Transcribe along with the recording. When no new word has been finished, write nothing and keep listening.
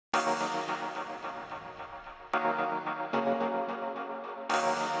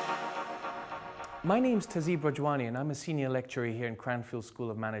My name's Tazeeb Rajwani and I'm a senior lecturer here in Cranfield School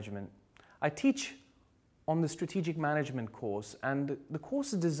of Management. I teach on the strategic management course, and the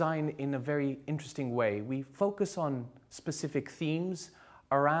course is designed in a very interesting way. We focus on specific themes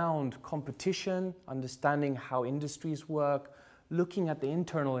around competition, understanding how industries work, looking at the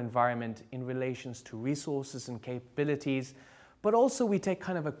internal environment in relations to resources and capabilities, but also we take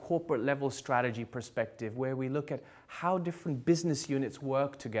kind of a corporate level strategy perspective where we look at how different business units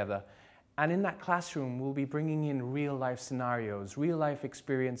work together. And in that classroom, we'll be bringing in real life scenarios, real life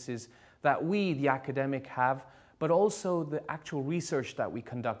experiences that we, the academic, have, but also the actual research that we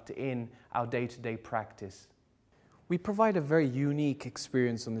conduct in our day-to-day practice. We provide a very unique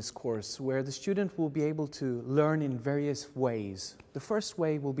experience on this course where the student will be able to learn in various ways. The first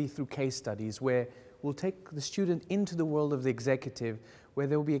way will be through case studies where we'll take the student into the world of the executive where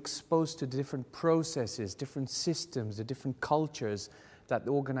they'll be exposed to different processes, different systems, the different cultures that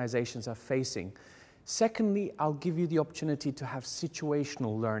the organizations are facing. Secondly, I'll give you the opportunity to have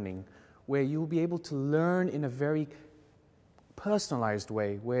situational learning where you'll be able to learn in a very personalized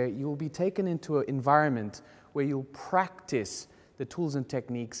way, where you'll be taken into an environment where you'll practice the tools and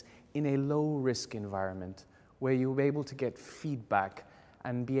techniques in a low-risk environment, where you'll be able to get feedback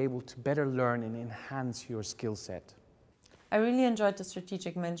and be able to better learn and enhance your skill set. I really enjoyed the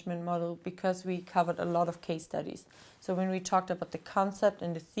strategic management model because we covered a lot of case studies. So when we talked about the concept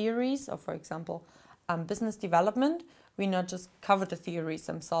and the theories of, for example, business development, we not just covered the theories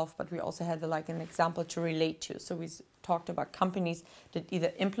themselves, but we also had an example to relate to. So we talked about companies that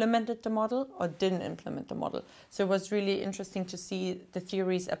either implemented the model or didn't implement the model. So it was really interesting to see the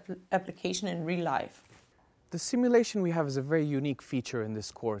theories application in real life. The simulation we have is a very unique feature in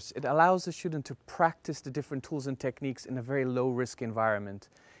this course. It allows the student to practice the different tools and techniques in a very low-risk environment.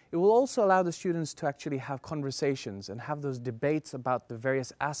 It will also allow the students to actually have conversations and have those debates about the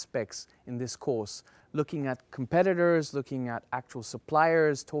various aspects in this course, looking at competitors, looking at actual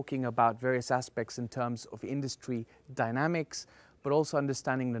suppliers, talking about various aspects in terms of industry dynamics, but also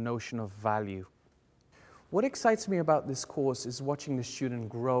understanding the notion of value. What excites me about this course is watching the student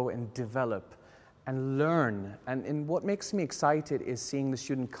grow and develop and learn. And what makes me excited is seeing the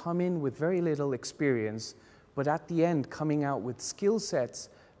student come in with very little experience, but at the end coming out with skill sets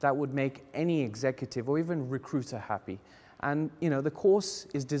that would make any executive or even recruiter happy. And the course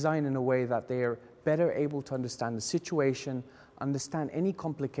is designed in a way that they are better able to understand the situation, understand any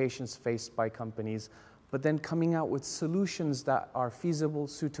complications faced by companies, but then coming out with solutions that are feasible,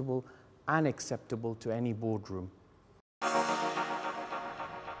 suitable, and acceptable to any boardroom.